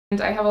And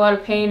I have a lot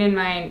of pain in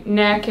my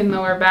neck and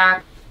lower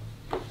back.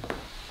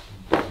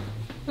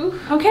 Ooh,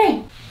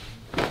 okay.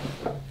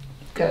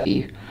 Good.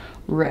 Be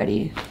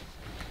ready.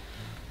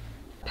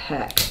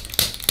 Peck.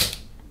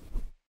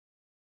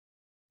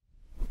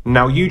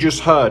 Now you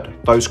just heard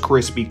those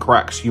crispy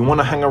cracks. You want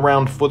to hang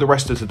around for the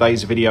rest of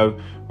today's video.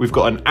 We've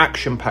got an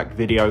action-packed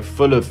video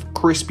full of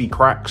crispy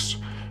cracks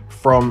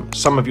from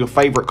some of your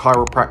favorite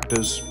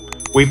chiropractors.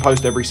 We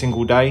post every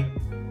single day.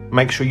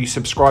 Make sure you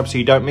subscribe so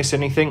you don't miss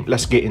anything.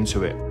 Let's get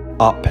into it.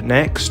 Up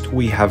next,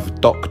 we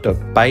have Dr.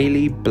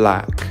 Bailey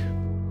Black.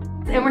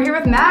 And we're here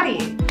with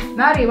Maddie.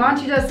 Maddie, why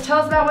don't you just tell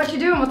us about what you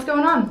do and what's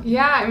going on?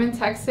 Yeah, I'm in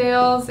tech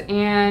sales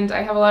and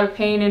I have a lot of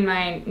pain in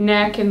my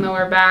neck and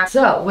lower back.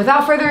 So,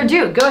 without further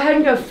ado, go ahead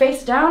and go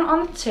face down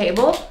on the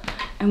table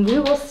and we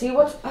will see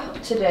what's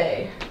up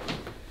today.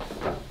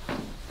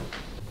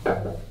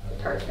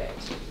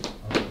 Perfect.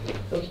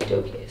 Okie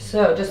dokie.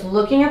 So, just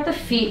looking at the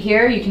feet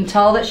here, you can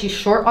tell that she's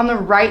short on the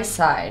right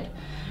side.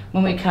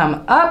 When we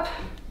come up,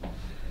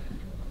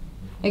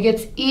 it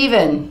gets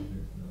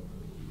even.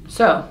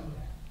 So,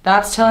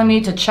 that's telling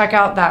me to check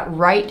out that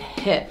right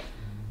hip.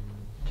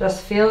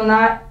 Just feeling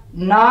that,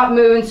 not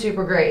moving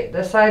super great.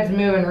 This side's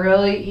moving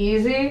really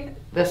easy.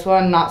 This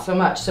one, not so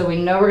much. So we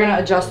know we're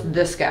gonna adjust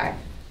this guy.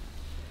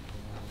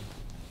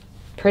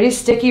 Pretty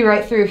sticky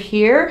right through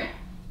here.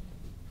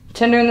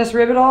 Tender in this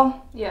rib at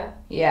all? Yeah.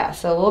 Yeah,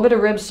 so a little bit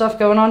of rib stuff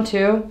going on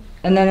too.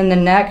 And then in the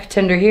neck,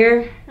 tender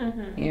here.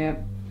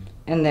 Yep,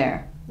 and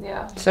there.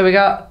 Yeah. So we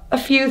got a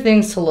few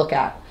things to look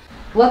at.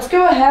 Let's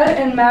go ahead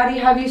and Maddie,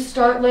 have you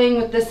start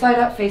laying with this side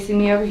up facing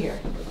me over here.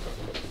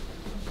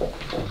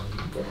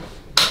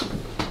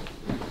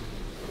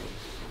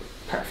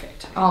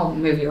 Perfect. I'll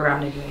move you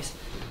around anyways.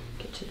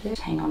 Get to this,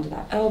 hang on to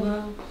that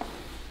elbow.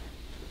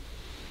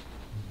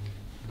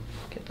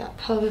 Get that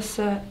pelvis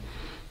set.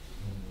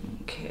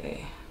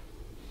 Okay.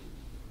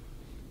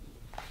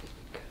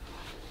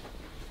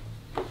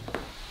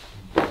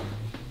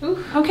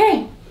 Ooh.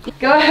 Okay.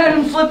 Go ahead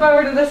and flip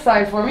over to this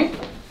side for me.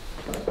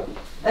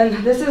 And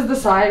this is the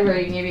side where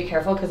you need to be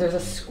careful because there's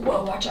a,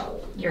 whoa, watch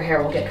out. Your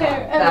hair will get caught.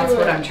 That's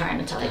what I'm trying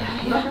to tell you.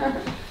 Yeah.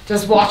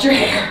 Just watch your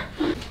hair.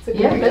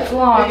 Yep, it's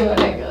long.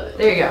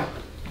 There you go.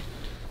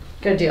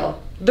 Good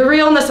deal. The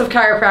realness of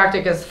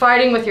chiropractic is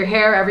fighting with your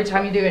hair every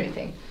time you do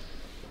anything.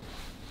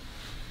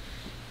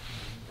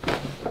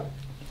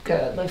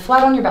 Good. Lay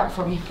flat on your back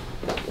for me.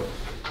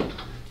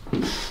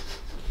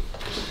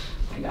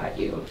 I got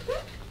you.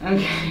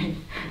 Okay.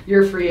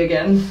 You're free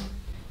again.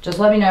 Just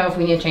let me know if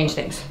we need to change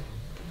things.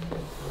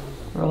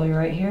 Roll you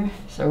right here.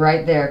 So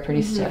right there,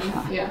 pretty stiff,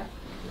 huh? Yeah.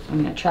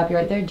 I'm gonna trap you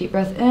right there. Deep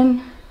breath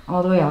in,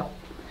 all the way out.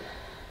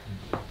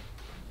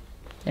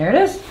 There it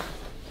is.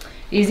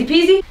 Easy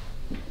peasy.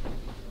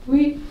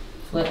 We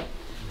flip.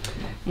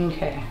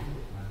 Okay.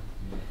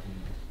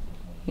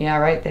 Yeah,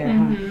 right there,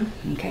 huh?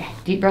 Okay.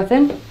 Deep breath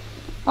in,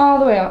 all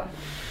the way out.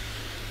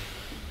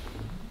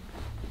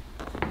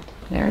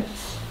 There it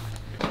is.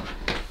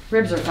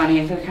 Ribs are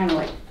funny. They're kind of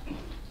like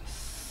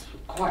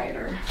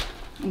quieter.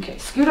 Okay,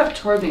 scoot up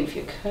toward me if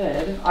you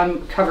could.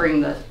 I'm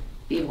covering the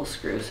evil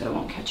screw so it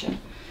won't catch you.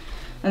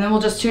 And then we'll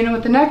just tune in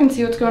with the neck and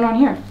see what's going on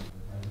here.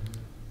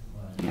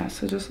 Yeah,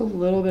 so just a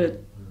little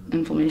bit of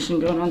inflammation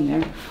going on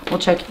there. We'll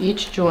check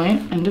each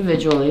joint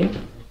individually.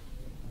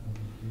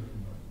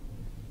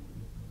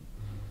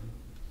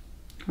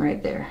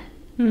 Right there.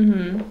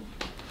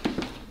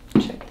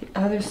 Check the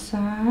other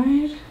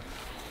side.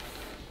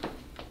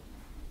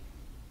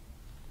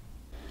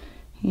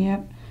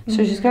 Yep.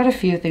 So she's got a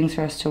few things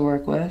for us to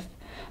work with.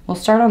 We'll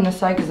start on this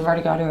side because I've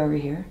already got her over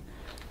here.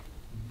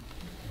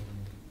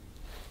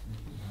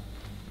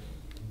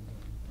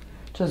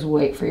 Just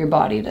wait for your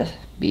body to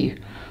be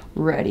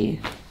ready.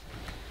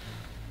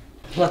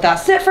 Let that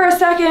sit for a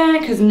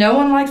second because no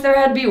one likes their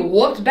head to be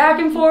whooped back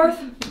and forth.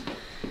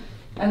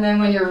 And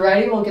then when you're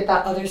ready, we'll get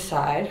that other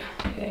side.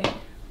 Okay.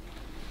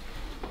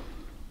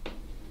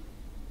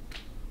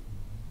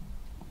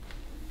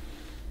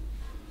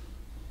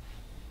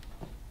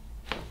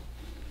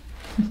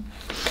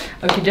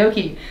 Okie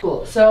dokie.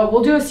 Cool. So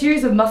we'll do a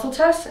series of muscle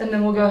tests and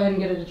then we'll go ahead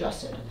and get it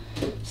adjusted.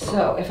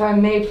 So if I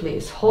may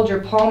please, hold your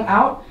palm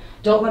out.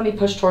 Don't let me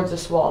push towards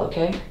this wall,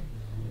 okay?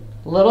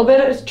 A little bit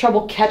of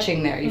trouble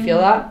catching there. You feel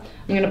that?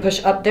 I'm gonna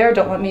push up there.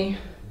 Don't let me.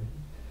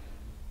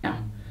 No.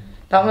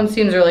 That one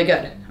seems really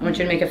good. I want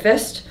you to make a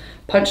fist,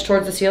 punch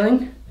towards the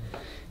ceiling,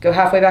 go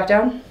halfway back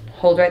down,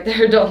 hold right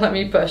there. Don't let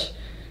me push.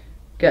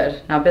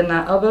 Good. Now bend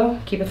that elbow,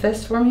 keep a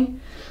fist for me,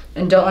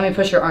 and don't let me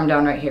push your arm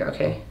down right here,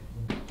 okay?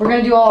 We're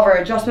gonna do all of our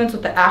adjustments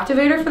with the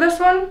activator for this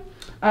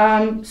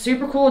one.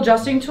 Super cool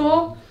adjusting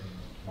tool.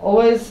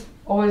 Always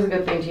a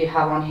good thing to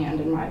have on hand,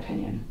 in my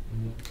opinion.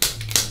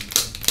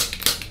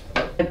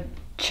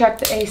 Check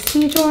the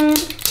AC joint.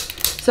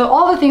 So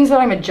all the things that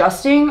I'm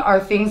adjusting are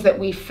things that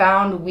we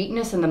found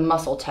weakness in the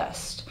muscle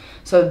test.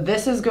 So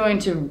this is going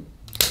to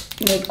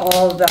make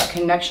all of that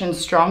connection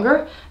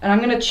stronger. And I'm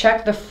gonna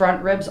check the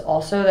front ribs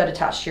also that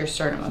attach to your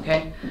sternum,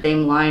 okay?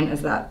 Same line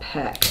as that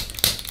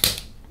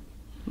pec.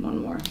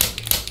 One more.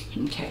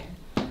 Okay.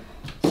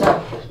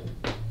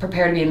 So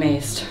Prepare to be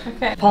amazed.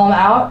 Okay. Palm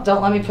out,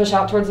 don't let me push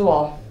out towards the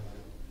wall.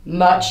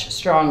 Much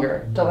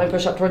stronger. Don't let me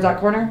push up towards that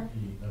corner.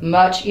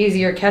 Much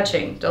easier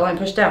catching. Don't let me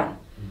push down.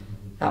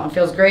 That one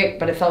feels great,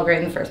 but it felt great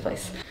in the first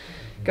place.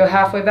 Go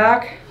halfway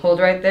back, hold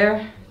right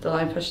there, don't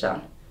let me push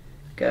down.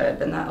 Good,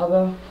 bend that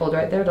elbow, hold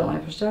right there, don't let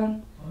me push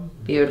down.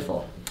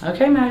 Beautiful.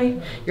 Okay, Maddie,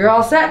 you're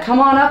all set. Come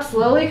on up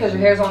slowly, because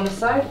your hair's on this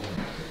side.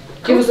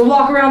 Give us a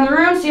walk around the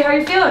room, see how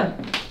you're feeling.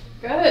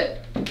 Good.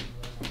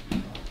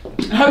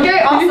 Okay,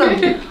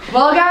 awesome.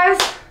 Well, guys,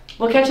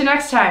 we'll catch you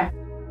next time.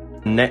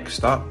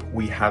 Next up,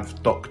 we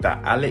have Dr.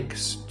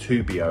 Alex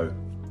Tubio.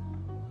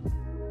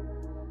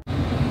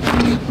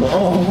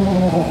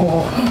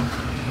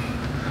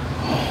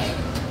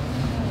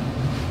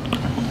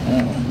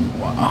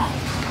 Wow.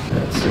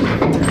 That's it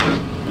right there.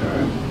 All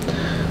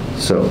right.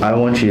 So I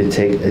want you to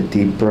take a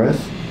deep breath.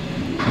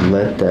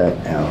 Let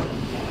that out.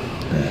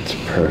 That's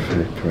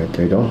perfect right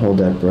there. Don't hold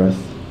that breath.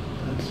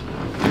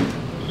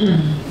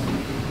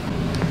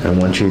 I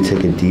want you to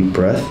take a deep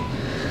breath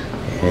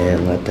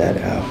and let that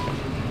out.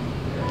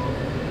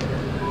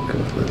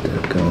 Good. Let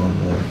that go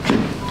more.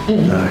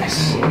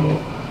 Nice.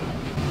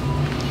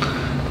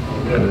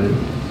 Good.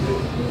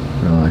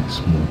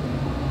 Relax more.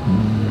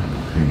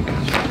 There you go.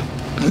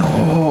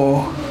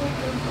 Oh.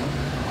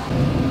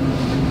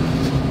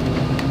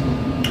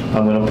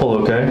 I'm gonna pull,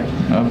 okay?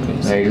 Okay.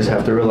 Now you just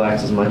have to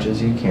relax as much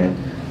as you can.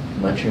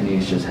 Let your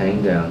knees just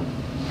hang down.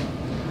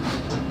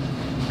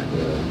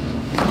 Good.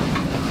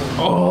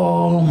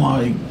 Oh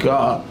my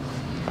God.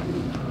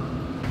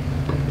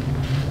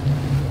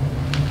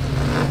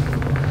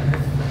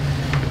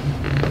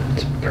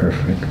 That's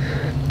perfect.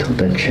 Tilt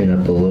that chin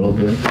up a little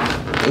bit.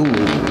 Ooh.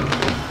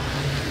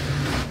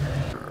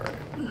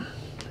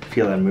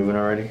 Feel that moving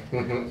already?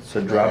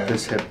 So drop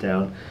this hip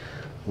down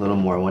a little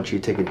more. I want you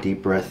to take a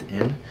deep breath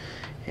in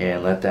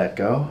and let that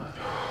go.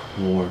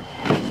 More.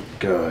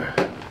 Good.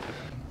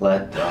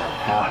 Let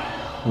that out.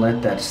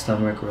 Let that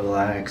stomach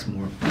relax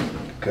more.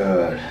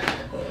 Good.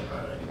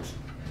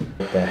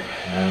 Let that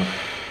out.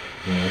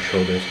 More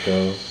shoulders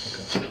go.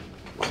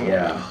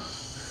 Yeah.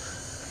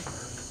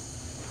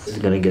 This is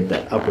gonna get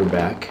that upper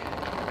back.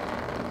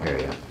 There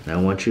you go. Now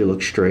I want you to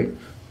look straight.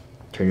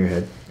 Turn your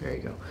head. There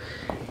you go.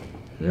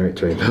 All right,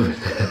 sorry.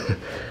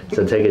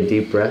 So take a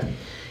deep breath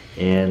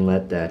and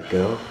let that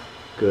go.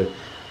 Good.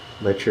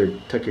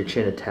 Tuck your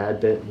chin a tad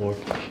bit more.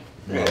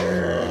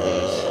 There it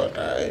is.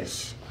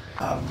 Nice.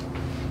 Up.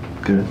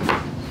 Good.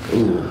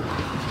 Ooh.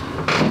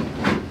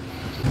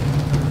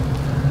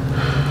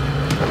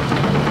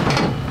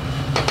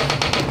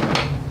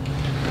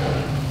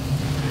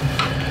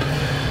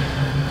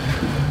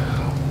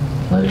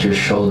 Let your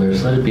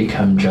shoulders, let it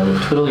become jello.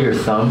 Twiddle your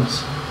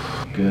thumbs.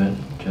 Good.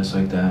 Just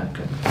like that.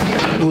 Good.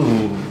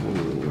 Ooh.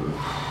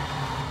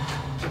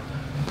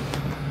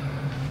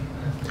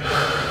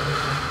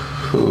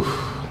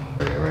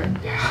 Right.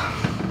 Yeah.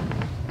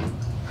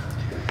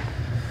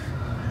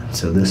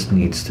 So this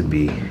needs to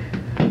be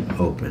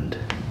opened.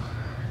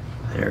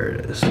 There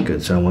it is.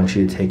 Good. So I want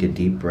you to take a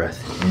deep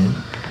breath in.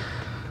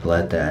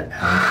 Let that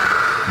out.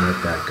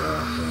 Let that go.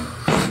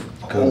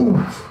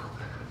 Go.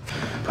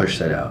 Push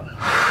that out.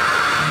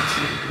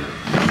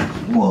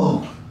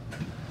 Whoa.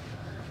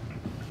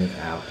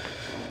 Out.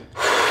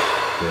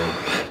 Good.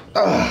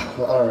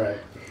 All right.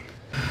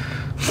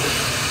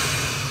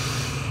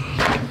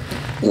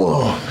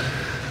 Whoa.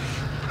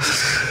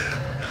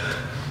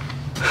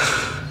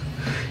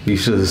 You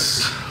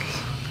just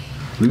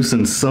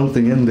loosened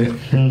something in there.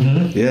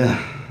 Mm-hmm. Yeah.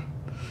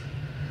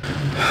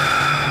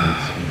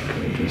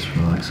 Okay, just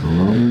relax a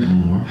little bit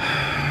more.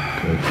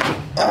 Good.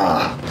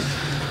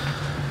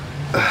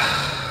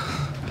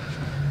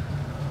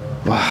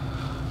 Wow.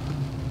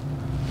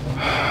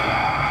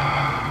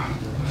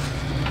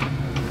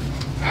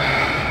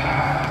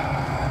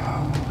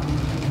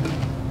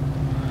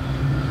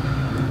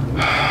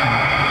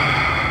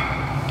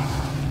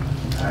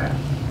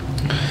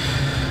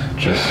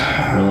 Just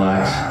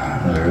relax,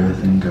 let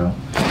everything go.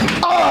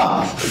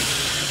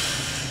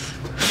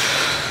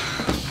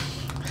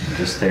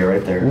 Just stay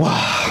right there.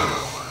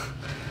 Wow.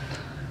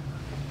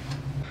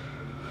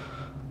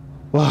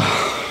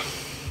 Wow.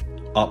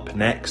 Up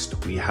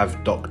next, we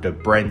have Dr.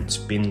 Brent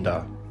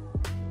Binder.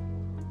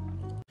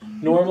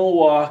 Normal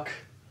walk.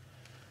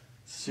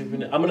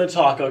 I'm gonna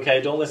talk,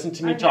 okay? Don't listen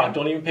to me talk.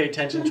 Don't even pay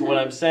attention to what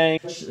I'm saying.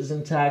 Arch is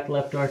intact,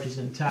 left arch is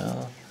intact.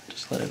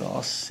 Just let it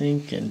all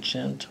sink in,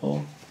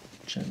 gentle.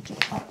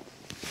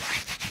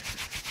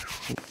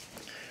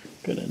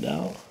 Good, and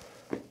out.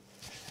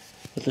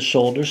 Let the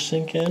shoulders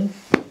sink in.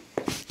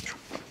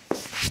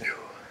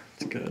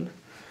 It's good.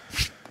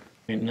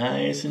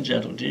 Nice and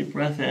gentle. Deep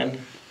breath in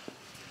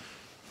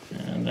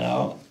and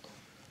out.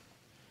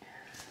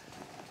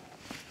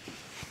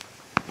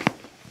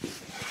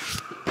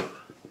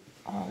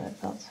 Oh, that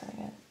felt so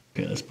good.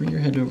 Okay, let's bring your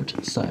head over to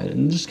the side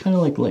and just kind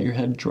of like let your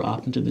head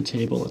drop into the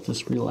table. Let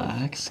this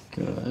relax.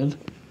 Good.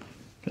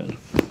 Good.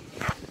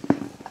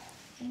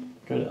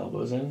 Good,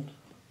 elbows in.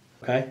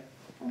 Okay?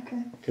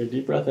 Okay. Okay,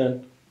 deep breath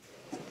in.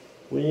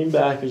 Lean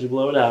back as you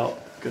blow it out.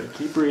 Good,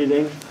 keep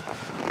breathing.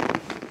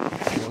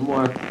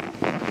 One more.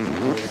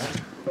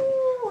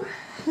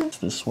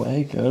 This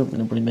way, good. We're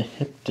gonna bring the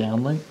hip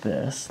down like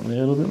this, a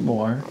little bit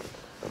more.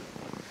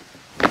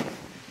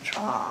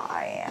 Oh,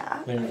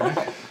 yeah. Lean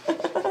back.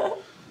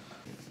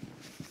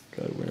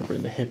 Good, we're gonna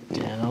bring the hip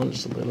down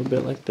just a little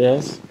bit like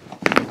this.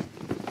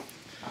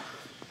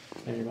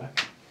 Lean your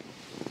back.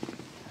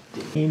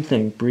 Same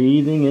thing,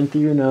 breathing in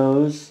through your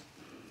nose.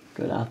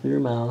 Good, out through your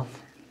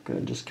mouth.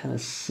 Good, just kind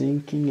of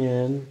sinking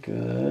in.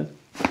 Good.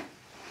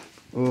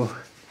 Ooh.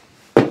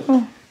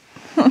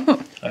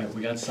 Alright,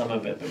 we got some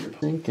of it, but you're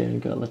sinking.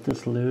 Good, let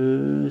this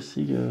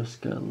loosey goose.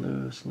 Good,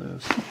 loose,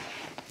 loose.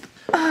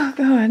 Oh,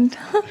 God.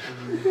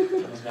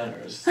 Those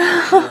matters.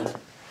 Good.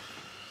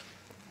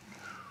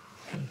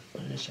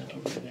 Nice, gentle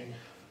breathing.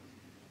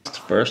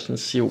 First, and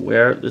see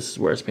where, this is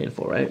where it's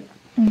painful, right?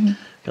 Mm-hmm.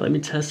 Okay, let me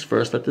test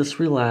first. Let this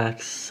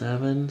relax.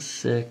 7,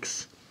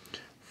 6,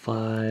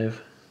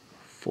 5,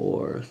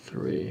 4,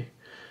 3.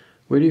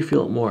 Where do you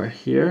feel it more?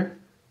 Here?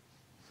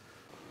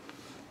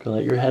 Okay,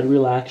 let your head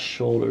relax,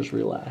 shoulders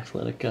relax.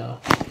 Let it go.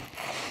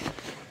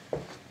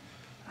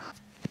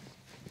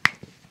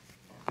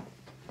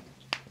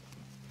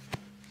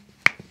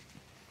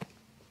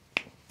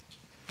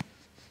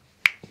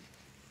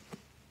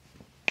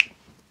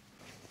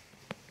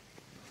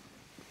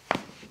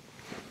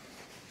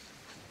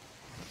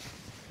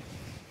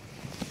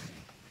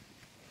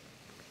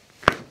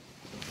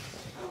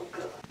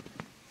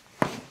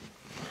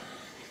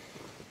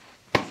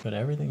 But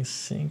everything's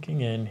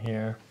sinking in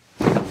here.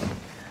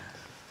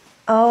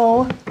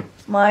 Oh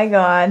my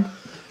God.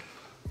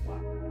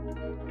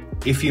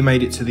 If you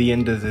made it to the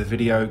end of the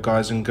video,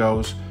 guys and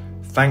girls,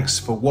 thanks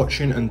for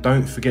watching and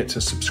don't forget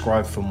to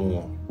subscribe for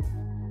more.